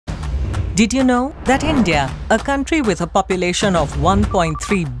Did you know that India, a country with a population of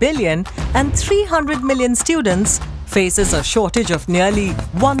 1.3 billion and 300 million students, faces a shortage of nearly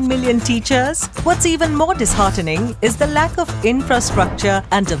 1 million teachers? What's even more disheartening is the lack of infrastructure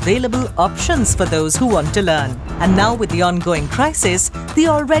and available options for those who want to learn. And now with the ongoing crisis, the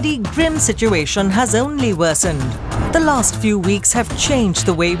already grim situation has only worsened. The last few weeks have changed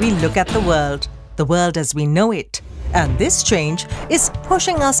the way we look at the world as we know it. And this change is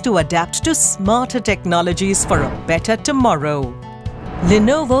pushing us to adapt to smarter technologies for a better tomorrow.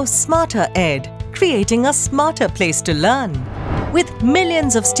 Lenovo SmarterEd, creating a smarter place to learn. With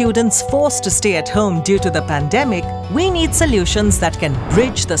millions of students forced to stay at home due to the pandemic, we need solutions that can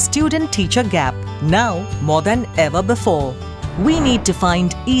bridge the student-teacher gap, now more than ever before. We need to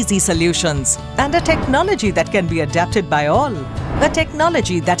find easy solutions and a technology that can be adapted by all. A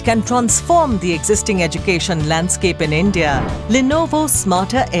technology that can transform the existing education landscape in India. Lenovo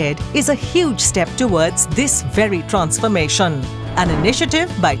SmarterEd is a huge step towards this very transformation. An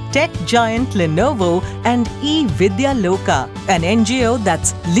initiative by tech giant Lenovo and eVidyaloka, an NGO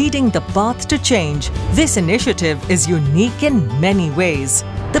that's leading the path to change. This initiative is unique in many ways.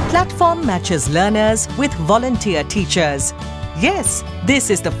 The platform matches learners with volunteer teachers. Yes, this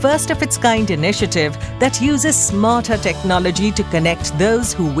is the first of its kind initiative that uses smarter technology to connect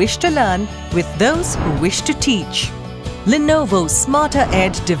those who wish to learn with those who wish to teach. Lenovo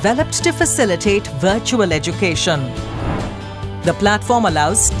SmarterEd developed to facilitate virtual education. The platform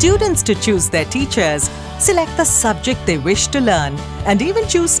allows students to choose their teachers, select the subject they wish to learn, and even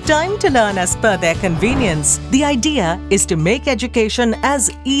choose time to learn as per their convenience. The idea is to make education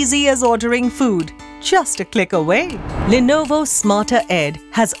as easy as ordering food, just a click away. Lenovo SmarterEd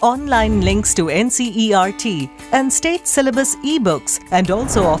has online links to NCERT and state syllabus ebooks and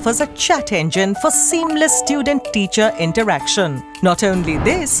also offers a chat engine for seamless student-teacher interaction. Not only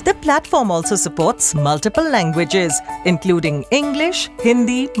this, the platform also supports multiple languages, including English,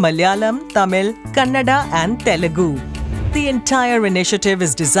 Hindi, Malayalam, Tamil, Kannada and Telugu. The entire initiative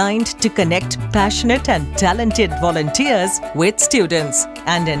is designed to connect passionate and talented volunteers with students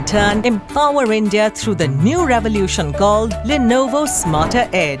and in turn empower India through the new revolution called Lenovo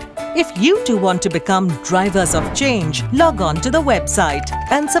SmarterEd. If you too want to become drivers of change, log on to the website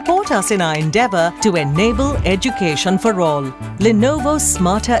and support us in our endeavor to enable education for all. Lenovo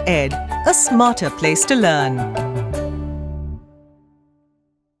SmarterEd, a smarter place to learn.